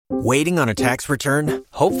Waiting on a tax return?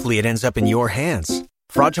 Hopefully it ends up in your hands.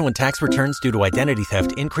 Fraudulent tax returns due to identity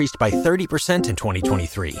theft increased by 30% in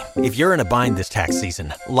 2023. If you're in a bind this tax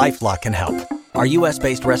season, LifeLock can help. Our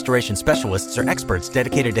U.S.-based restoration specialists are experts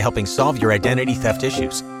dedicated to helping solve your identity theft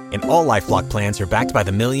issues. And all LifeLock plans are backed by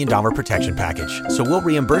the $1 Million Protection Package. So we'll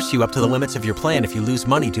reimburse you up to the limits of your plan if you lose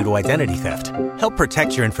money due to identity theft. Help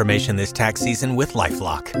protect your information this tax season with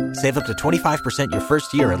LifeLock. Save up to 25% your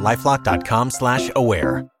first year at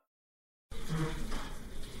LifeLock.com/aware.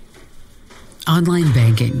 Online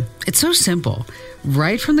banking. It's so simple,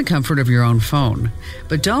 right from the comfort of your own phone.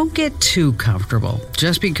 But don't get too comfortable.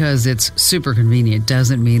 Just because it's super convenient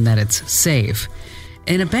doesn't mean that it's safe.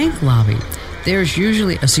 In a bank lobby, there's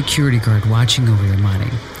usually a security guard watching over your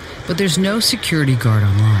money. But there's no security guard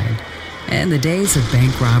online. And the days of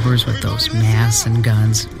bank robbers with those masks and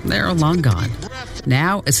guns, they're long gone.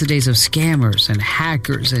 Now it's the days of scammers and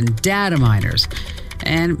hackers and data miners.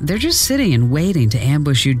 And they're just sitting and waiting to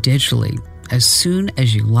ambush you digitally as soon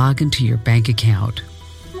as you log into your bank account.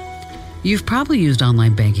 You've probably used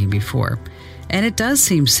online banking before, and it does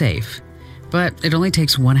seem safe, but it only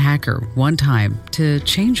takes one hacker, one time, to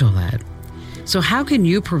change all that. So how can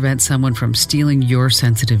you prevent someone from stealing your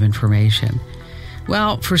sensitive information?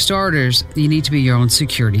 Well, for starters, you need to be your own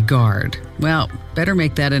security guard. Well, better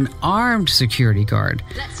make that an armed security guard.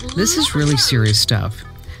 This is really serious stuff.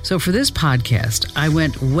 So for this podcast, I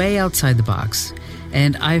went way outside the box,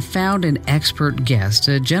 and I found an expert guest,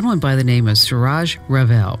 a gentleman by the name of Suraj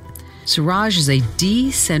Ravel. Suraj is a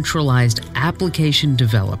decentralized application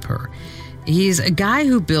developer. He's a guy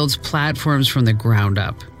who builds platforms from the ground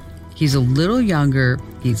up. He's a little younger,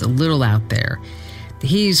 he's a little out there.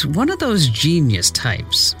 He's one of those genius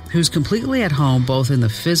types who's completely at home both in the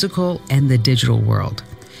physical and the digital world.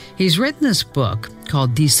 He's written this book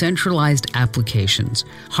called Decentralized Applications,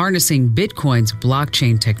 Harnessing Bitcoin's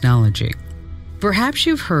Blockchain Technology. Perhaps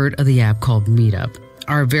you've heard of the app called Meetup.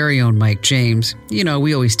 Our very own Mike James, we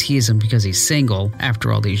always tease him because he's single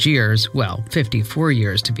after all these years, well, 54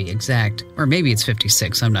 years to be exact, or maybe it's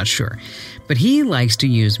 56, I'm not sure. But he likes to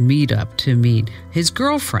use Meetup to meet his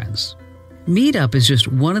girlfriends. Meetup is just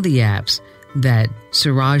one of the apps that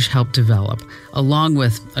Suraj helped develop, along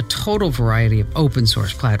with a total variety of open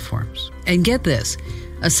source platforms. And get this,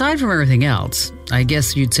 aside from everything else, I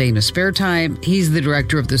guess you'd say in his spare time, he's the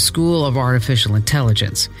director of the School of Artificial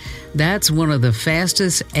Intelligence. That's one of the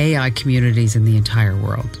fastest AI communities in the entire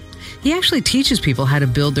world. He actually teaches people how to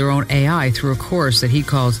build their own AI through a course that he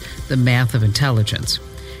calls the Math of Intelligence.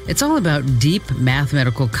 It's all about deep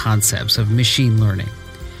mathematical concepts of machine learning.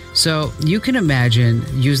 So you can imagine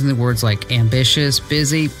using the words like ambitious,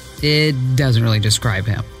 busy, it doesn't really describe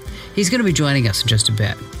him. He's going to be joining us in just a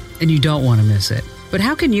bit, and you don't want to miss it. But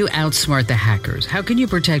how can you outsmart the hackers? How can you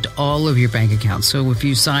protect all of your bank accounts so if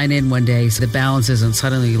you sign in one day, the balance isn't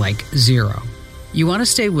suddenly like zero? You want to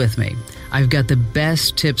stay with me. I've got the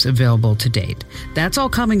best tips available to date. That's all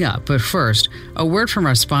coming up, but first, a word from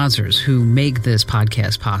our sponsors who make this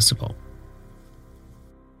podcast possible.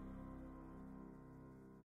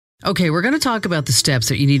 Okay, we're going to talk about the steps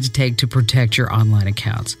that you need to take to protect your online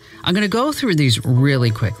accounts. I'm going to go through these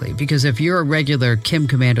really quickly because if you're a regular Kim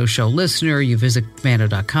Komando Show listener, you visit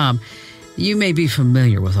Komando.com, you may be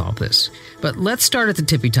familiar with all this. But let's start at the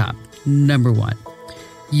tippy top. Number 1,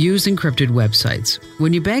 use encrypted websites.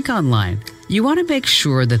 When you bank online, you want to make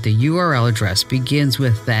sure that the URL address begins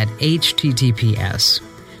with that HTTPS.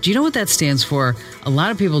 Do you know what that stands for? A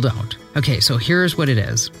lot of people don't. Okay, so here's what it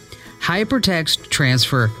is. Hypertext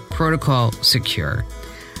Transfer Protocol Secure.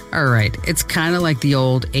 All right, it's kind of like the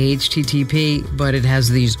old HTTP, but it has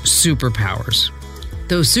these superpowers.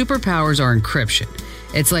 Those superpowers are encryption.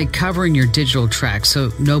 It's like covering your digital tracks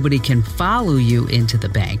so nobody can follow you into the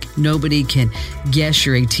bank. Nobody can guess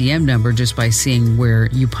your ATM number just by seeing where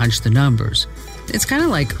you punch the numbers. It's kind of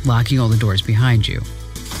like locking all the doors behind you.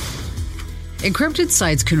 Encrypted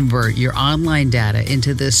sites convert your online data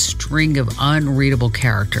into this string of unreadable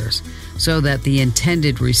characters so that the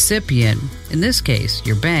intended recipient, in this case,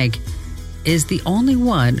 your bank, is the only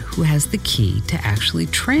one who has the key to actually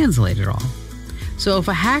translate it all. So if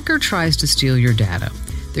a hacker tries to steal your data,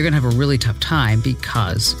 they're going to have a really tough time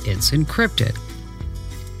because it's encrypted.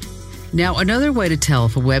 Now, another way to tell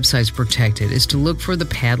if a website's protected is to look for the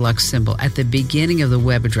padlock symbol at the beginning of the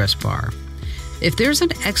web address bar. If there's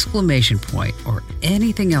an exclamation point or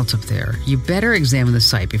anything else up there, you better examine the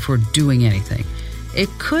site before doing anything. It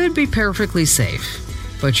could be perfectly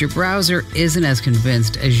safe, but your browser isn't as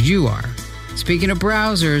convinced as you are. Speaking of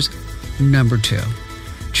browsers, number 2,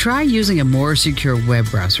 try using a more secure web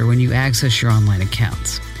browser when you access your online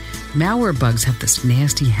accounts. Malware bugs have this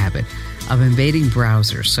nasty habit of invading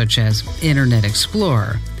browsers such as Internet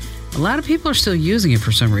Explorer. A lot of people are still using it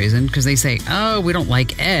for some reason because they say, oh, we don't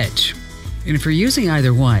like Edge. And if you're using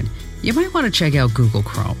either one, you might want to check out Google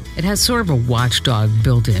Chrome. It has sort of a watchdog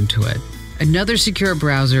built into it. Another secure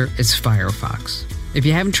browser is Firefox. If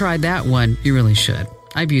you haven't tried that one, you really should.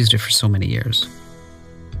 I've used it for so many years.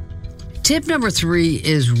 Tip number 3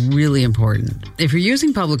 is really important. If you're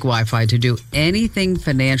using public Wi-Fi to do anything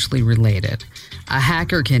financially related, a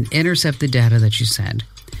hacker can intercept the data that you send.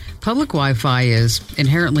 Public Wi-Fi is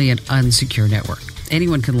inherently an unsecure network.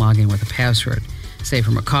 Anyone can log in with a password, say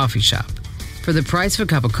from a coffee shop. For the price of a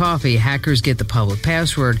cup of coffee, hackers get the public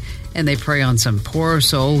password and they prey on some poor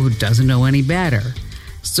soul who doesn't know any better.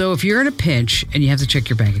 So if you're in a pinch and you have to check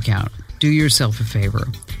your bank account, do yourself a favor.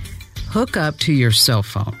 Hook up to your cell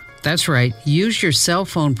phone. That's right, use your cell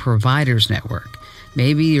phone provider's network.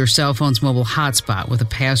 Maybe your cell phone's mobile hotspot with a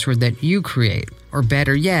password that you create, or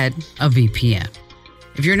better yet, a VPN.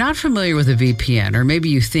 If you're not familiar with a VPN, or maybe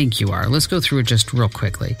you think you are, let's go through it just real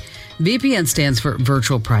quickly. VPN stands for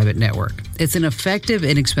Virtual Private Network. It's an effective,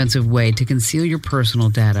 inexpensive way to conceal your personal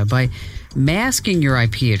data by masking your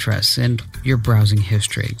IP address and your browsing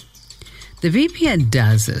history. The VPN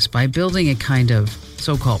does this by building a kind of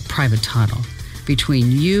so-called private tunnel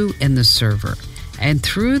between you and the server, and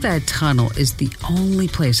through that tunnel is the only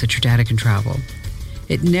place that your data can travel.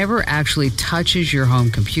 It never actually touches your home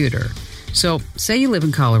computer. So, say you live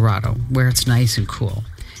in Colorado, where it's nice and cool,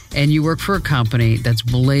 and you work for a company that's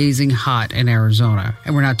blazing hot in Arizona,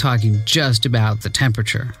 and we're not talking just about the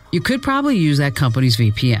temperature. You could probably use that company's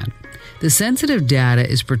VPN. The sensitive data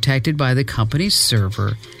is protected by the company's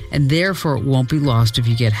server, and therefore it won't be lost if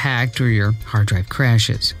you get hacked or your hard drive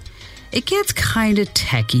crashes. It gets kind of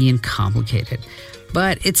techy and complicated,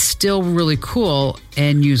 but it's still really cool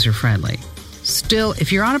and user-friendly. Still,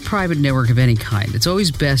 if you're on a private network of any kind, it's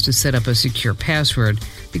always best to set up a secure password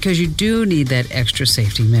because you do need that extra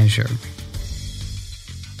safety measure.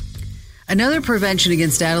 Another prevention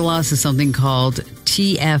against data loss is something called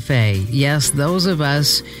TFA. Yes, those of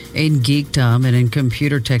us in geekdom and in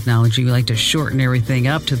computer technology, we like to shorten everything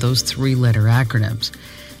up to those 3-letter acronyms.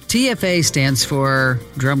 TFA stands for,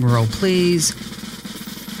 drumroll please,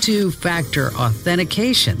 two-factor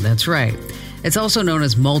authentication. That's right. It's also known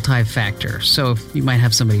as multi-factor, so you might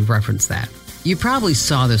have somebody reference that. You probably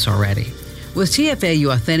saw this already. With TFA,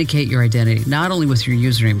 you authenticate your identity not only with your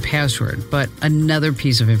username and password, but another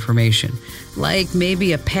piece of information, like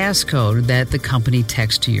maybe a passcode that the company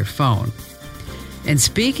texts to your phone. And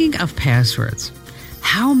speaking of passwords,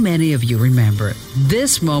 how many of you remember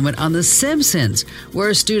this moment on The Simpsons where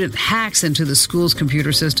a student hacks into the school's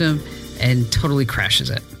computer system and totally crashes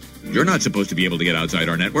it? You're not supposed to be able to get outside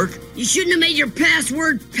our network. You shouldn't have made your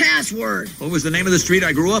password. What was the name of the street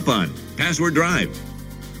I grew up on? Password Drive.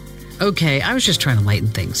 Okay, I was just trying to lighten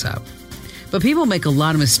things up. But people make a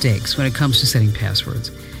lot of mistakes when it comes to setting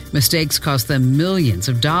passwords. Mistakes cost them millions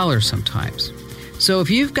of dollars sometimes. So if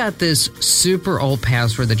you've got this super old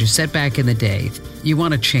password that you set back in the day, you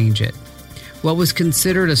want to change it. What was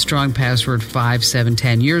considered a strong password 5, 7,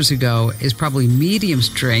 10 years ago is probably medium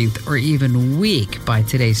strength or even weak by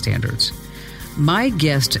today's standards. My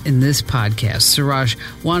guest in this podcast, Suraj,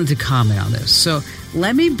 wanted to comment on this. So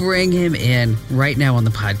let me bring him in right now on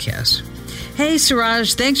the podcast. Hey,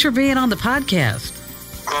 Suraj, thanks for being on the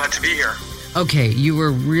podcast. Glad to be here. Okay, you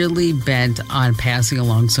were really bent on passing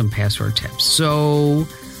along some password tips. So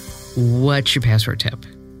what's your password tip?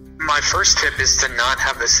 My first tip is to not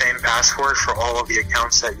have the same password for all of the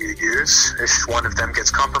accounts that you use. If one of them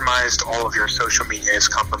gets compromised, all of your social media is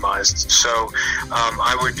compromised. So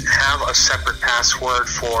I would have a separate password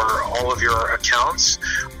for all of your accounts.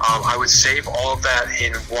 I would save all of that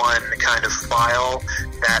in one kind of file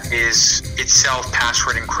that is itself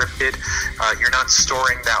password encrypted. You're not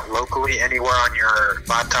storing that locally anywhere on your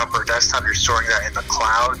laptop or desktop. You're storing that in the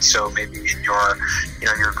cloud. So maybe in your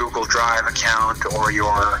Google Drive account or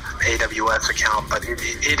your AWS account, but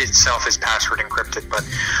it itself is password encrypted. But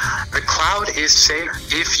the cloud is safe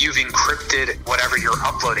if you've encrypted whatever you're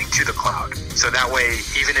uploading to the cloud. So that way,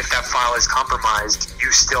 even if that file is compromised,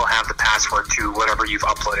 you still have the password to whatever you've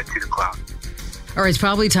uploaded to the cloud. All right, it's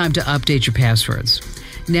probably time to update your passwords.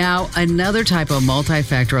 Now, another type of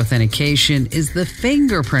multi-factor authentication is the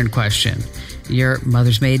fingerprint question. Your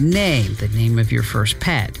mother's maiden name, the name of your first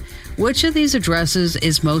pet. Which of these addresses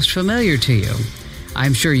is most familiar to you?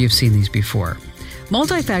 I'm sure you've seen these before.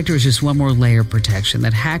 Multi-factor is just one more layer of protection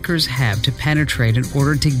that hackers have to penetrate in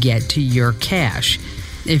order to get to your cache.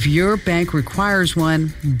 If your bank requires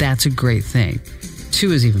one, that's a great thing.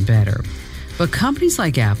 2 is even better. But companies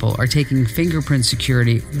like Apple are taking fingerprint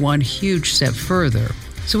security one huge step further.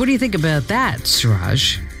 So what do you think about that,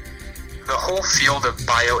 Suraj? The whole field of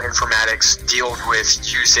bioinformatics deals with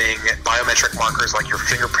using biometric markers like your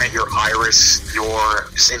fingerprint, your iris,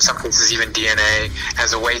 in some cases even DNA,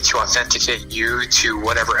 as a way to authenticate you to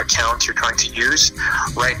whatever account you're trying to use.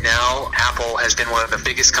 Right now, Apple has been one of the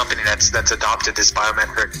biggest companies that's adopted this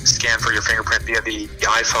biometric scan for your fingerprint via the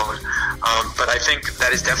iPhone. But I think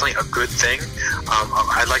that is definitely a good thing.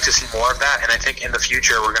 I'd like to see more of that, and I think in the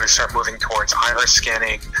future we're going to start moving towards iris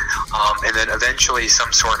scanning, and then eventually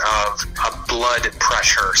some sort of a blood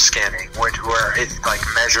pressure scanning, where it like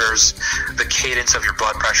measures the cadence of your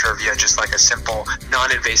blood pressure via just like a simple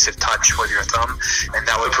non-invasive touch with your thumb, and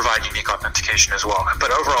that would provide unique authentication as well.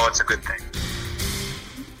 But overall, it's a good thing.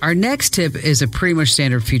 Our next tip is a pretty much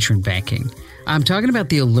standard feature in banking. I'm talking about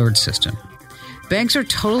the alert system. Banks are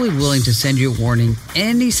totally willing to send you a warning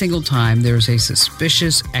any single time there's a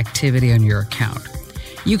suspicious activity on your account.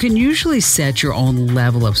 You can usually set your own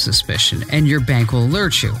level of suspicion, and your bank will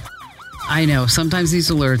alert you. I know, sometimes these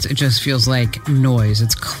alerts, it just feels like noise,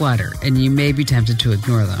 it's clutter, and you may be tempted to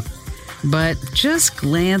ignore them. But just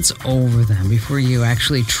glance over them before you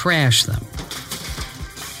actually trash them.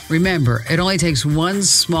 Remember, it only takes one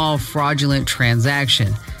small fraudulent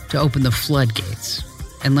transaction to open the floodgates.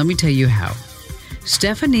 And let me tell you how.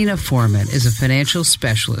 Stefanina Foreman is a financial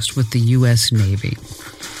specialist with the U.S. Navy.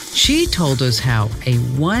 She told us how a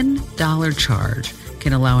 $1 charge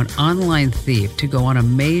can allow an online thief to go on a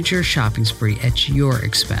major shopping spree at your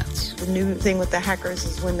expense. The new thing with the hackers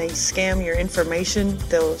is when they scam your information,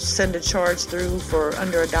 they'll send a charge through for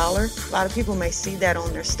under $1. A lot of people may see that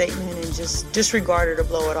on their statement and just disregard it or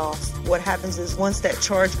blow it off. What happens is once that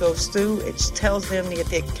charge goes through, it tells them that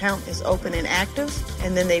the account is open and active,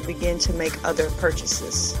 and then they begin to make other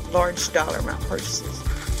purchases, large dollar amount purchases.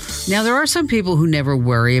 Now, there are some people who never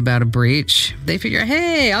worry about a breach. They figure,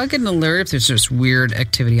 hey, I'll get an alert if there's just weird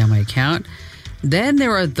activity on my account. Then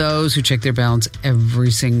there are those who check their balance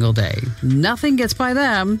every single day. Nothing gets by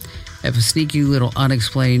them. If a sneaky little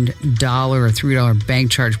unexplained $1 or $3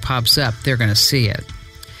 bank charge pops up, they're going to see it.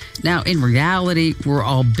 Now, in reality, we're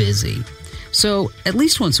all busy. So at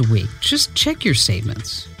least once a week, just check your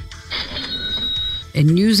statements.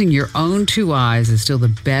 And using your own two eyes is still the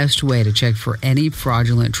best way to check for any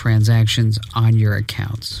fraudulent transactions on your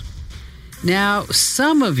accounts. Now,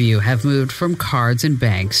 some of you have moved from cards and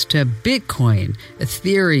banks to Bitcoin,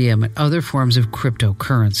 Ethereum, and other forms of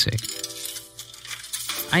cryptocurrency.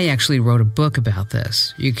 I actually wrote a book about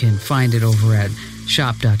this. You can find it over at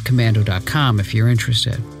shop.komando.com if you're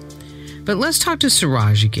interested. But let's talk to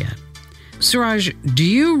Suraj again. Suraj, do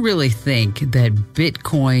you really think that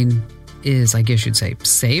Bitcoin is, I guess you'd say,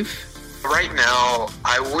 safe? Right now,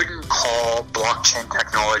 I wouldn't call blockchain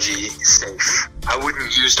technology safe. I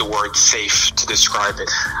wouldn't use the word safe to describe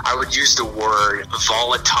it. I would use the word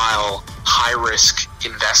volatile, high-risk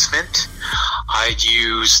investment. I'd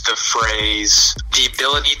use the phrase, the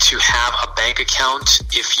ability to have a bank account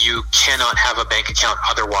if you cannot have a bank account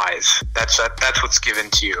otherwise. That's what's given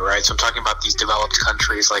to you, right? So I'm talking about these developed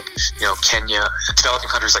countries like, Kenya, developing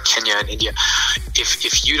countries like Kenya and India.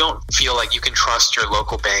 If you don't feel like you can trust your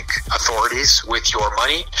local bank authorities with your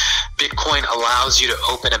money, Bitcoin allows you to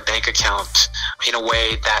open a bank account in a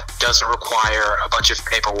way that doesn't require a bunch of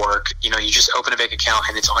paperwork. You just open a bank account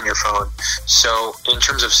and it's on your phone. So in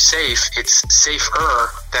terms of safe, it's safer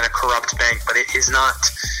than a corrupt bank, but it is not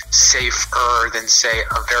safer than, say,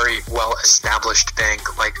 a very well-established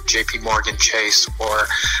bank like JP Morgan Chase or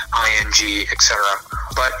ING, etc.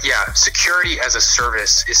 But yeah, security as a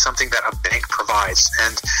service is something that a bank provides.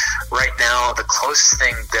 And right now, the closest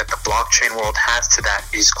thing that the blockchain world has to that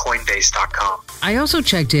is Coinbase.com. I also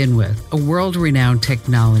checked in with a world-renowned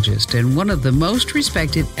technologist and one of the most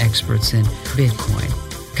respected experts in Bitcoin.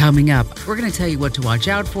 Coming up, we're going to tell you what to watch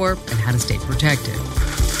out for and how to stay protected.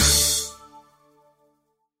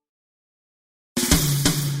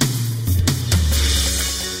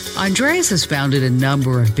 Andreas has founded a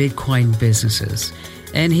number of Bitcoin businesses,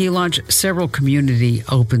 and he launched several community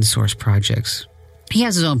open source projects. He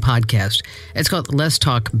has his own podcast. It's called Let's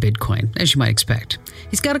Talk Bitcoin, as you might expect.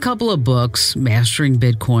 He's got a couple of books, Mastering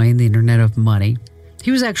Bitcoin, The Internet of Money. He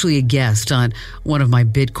was actually a guest on one of my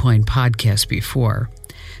Bitcoin podcasts before.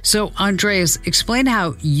 So, Andreas, explain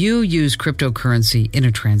how you use cryptocurrency in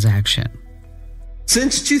a transaction.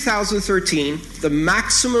 Since 2013, the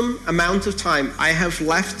maximum amount of time I have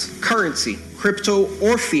left currency, crypto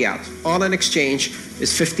or fiat, on an exchange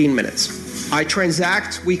is 15 minutes. I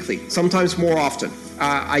transact weekly, sometimes more often.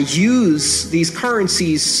 I use these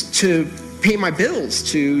currencies to pay my bills,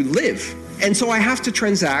 to live. And so I have to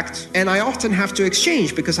transact, and I often have to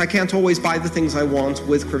exchange because I can't always buy the things I want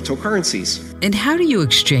with cryptocurrencies. And how do you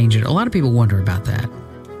exchange it? A lot of people wonder about that.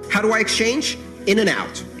 How do I exchange? In and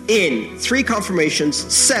out. In, 3 confirmations,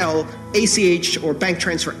 sell, ACH, or bank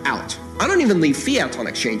transfer out. I don't even leave fiat on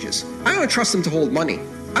exchanges. I don't trust them to hold money.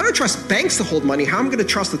 I don't trust banks to hold money. How am I going to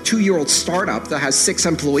trust a 2-year-old startup that has 6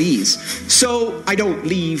 employees? So I don't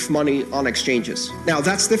leave money on exchanges. Now,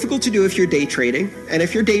 that's difficult to do if you're day trading. And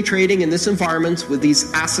if you're day trading in this environment with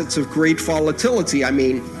these assets of great volatility, I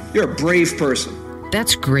mean, you're a brave person.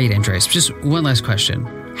 That's great, Andreas. Just one last question.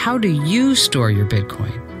 How do you store your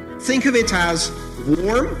Bitcoin? Think of it as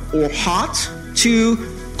warm or hot to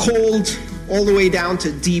cold, all the way down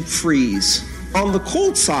to deep freeze. On the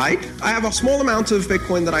cold side, I have a small amount of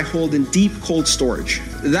Bitcoin that I hold in deep cold storage.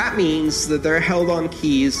 That means that they're held on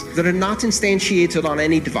keys that are not instantiated on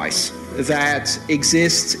any device, that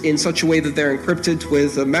exist in such a way that they're encrypted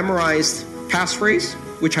with a memorized passphrase,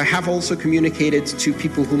 which I have also communicated to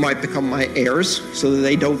people who might become my heirs so that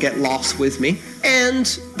they don't get lost with me. And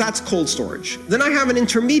that's cold storage. Then I have an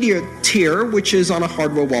intermediate tier, which is on a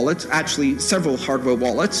hardware wallet, actually several hardware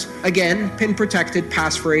wallets. Again, pin protected,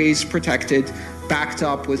 passphrase protected, backed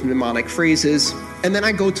up with mnemonic phrases. And then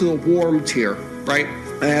I go to the warm tier, right?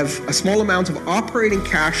 I have a small amount of operating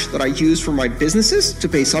cash that I use for my businesses to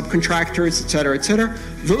pay subcontractors, et cetera, et cetera.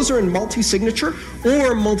 Those are in multi-signature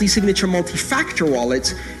or multi-signature, multi-factor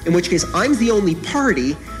wallets, in which case I'm the only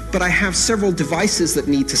party, but I have several devices that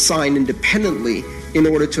need to sign independently in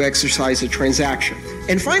order to exercise a transaction.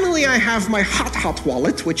 And finally, I have my hot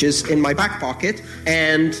wallet, which is in my back pocket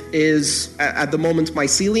and is at the moment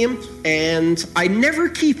mycelium. And I never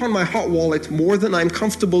keep on my hot wallet more than I'm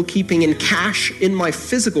comfortable keeping in cash in my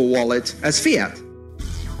physical wallet as fiat.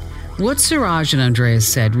 What Suraj and Andreas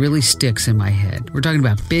said really sticks in my head. We're talking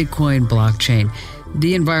about Bitcoin, blockchain.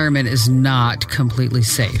 The environment is not completely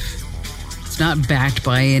safe. It's not backed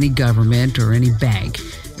by any government or any bank.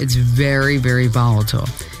 It's very, very volatile.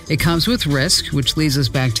 It comes with risk, which leads us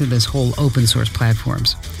back to this whole open source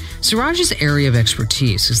platforms. Suraj's area of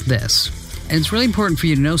expertise is this, and it's really important for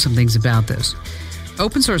you to know some things about this.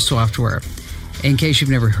 Open source software, in case you've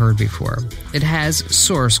never heard before, it has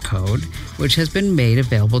source code, which has been made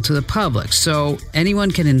available to the public. So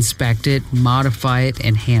anyone can inspect it, modify it,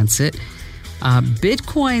 enhance it.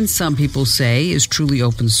 Bitcoin, some people say, is truly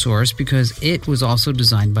open source because it was also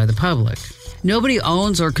designed by the public. Nobody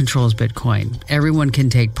owns or controls Bitcoin. Everyone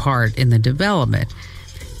can take part in the development.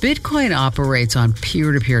 Bitcoin operates on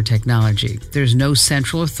peer-to-peer technology. There's no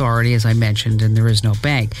central authority, as I mentioned, and there is no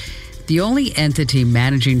bank. The only entity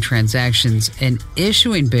managing transactions and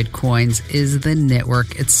issuing Bitcoins is the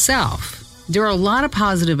network itself. There are a lot of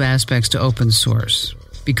positive aspects to open source.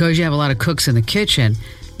 Because you have a lot of cooks in the kitchen,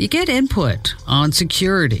 you get input on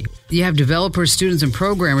security. You have developers, students, and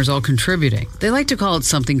programmers all contributing. They like to call it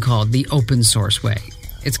something called the open source way.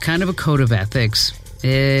 It's kind of a code of ethics.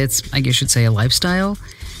 It's, I guess you should say, a lifestyle.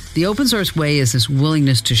 The open source way is this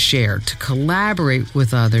willingness to share, to collaborate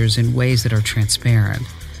with others in ways that are transparent.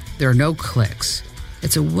 There are no clicks.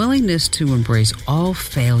 It's a willingness to embrace all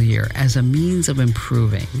failure as a means of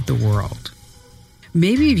improving the world.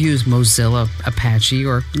 Maybe you've used Mozilla, Apache,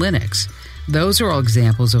 or Linux. Those are all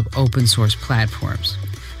examples of open source platforms.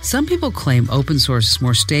 Some people claim open source is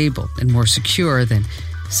more stable and more secure than,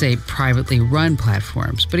 say, privately run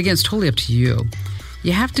platforms. But again, it's totally up to you.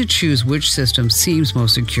 You have to choose which system seems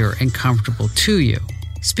most secure and comfortable to you.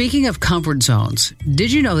 Speaking of comfort zones,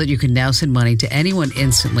 did you know that you can now send money to anyone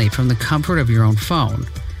instantly from the comfort of your own phone?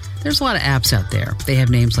 There's a lot of apps out there. They have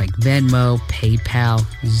names like Venmo, PayPal,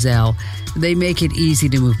 Zelle. They make it easy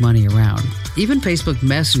to move money around. Even Facebook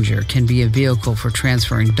Messenger can be a vehicle for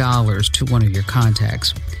transferring dollars to one of your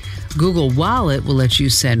contacts. Google Wallet will let you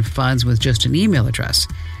send funds with just an email address.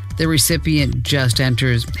 The recipient just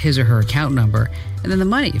enters his or her account number, and then the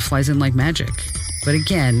money flies in like magic. But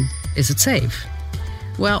again, is it safe?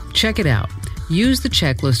 Well, check it out. Use the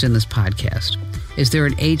checklist in this podcast. Is there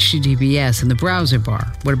an HTTPS in the browser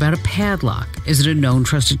bar? What about a padlock? Is it a known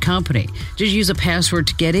trusted company? Did you use a password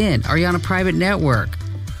to get in? Are you on a private network?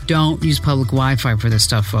 Don't use public Wi-Fi for this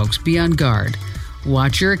stuff, folks. Be on guard.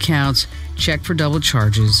 Watch your accounts, check for double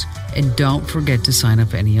charges, and don't forget to sign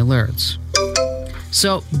up any alerts.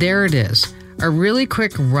 So there it is. A really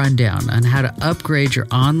quick rundown on how to upgrade your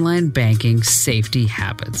online banking safety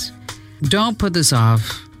habits. Don't put this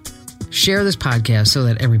off. Share this podcast so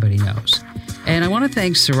that everybody knows. And I want to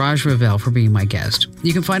thank Suraj Ravel for being my guest.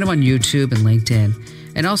 You can find him on YouTube and LinkedIn.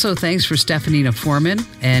 And also thanks for Stefanina Foreman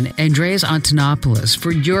and Andreas Antonopoulos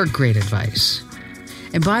for your great advice.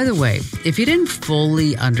 And by the way, if you didn't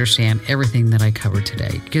fully understand everything that I covered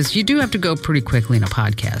today, because you do have to go pretty quickly in a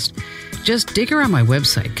podcast, just dig around my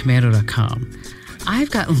website, Komando.com.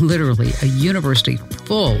 I've got literally a university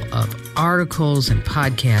full of articles and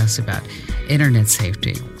podcasts about internet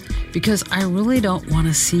safety, because I really don't want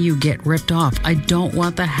to see you get ripped off. I don't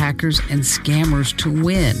want the hackers and scammers to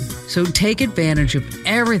win. So take advantage of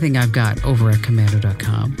everything I've got over at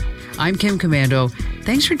Komando.com. I'm Kim Komando.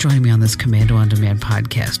 Thanks for joining me on this Komando On Demand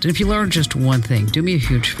podcast. And if you learned just one thing, do me a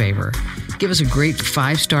huge favor. Give us a great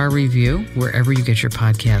 5-star review wherever you get your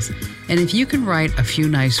podcast. And if you can write a few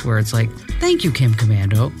nice words like, "Thank you, Kim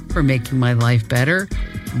Komando, for making my life better,"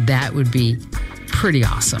 that would be pretty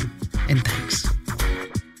awesome. And thanks.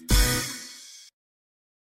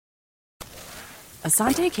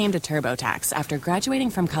 Asante came to TurboTax after graduating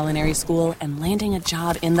from culinary school and landing a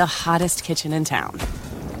job in the hottest kitchen in town.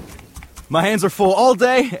 My hands are full all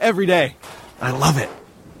day, every day. I love it.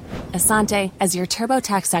 Asante, as your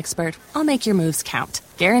TurboTax expert, I'll make your moves count,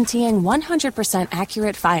 guaranteeing 100%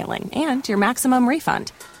 accurate filing and your maximum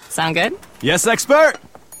refund. Sound good? Yes, expert!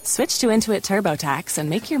 Switch to Intuit TurboTax and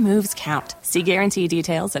make your moves count. See guarantee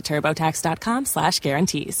details at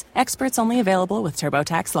TurboTax.com/guarantees. Experts only available with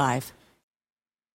TurboTax Live.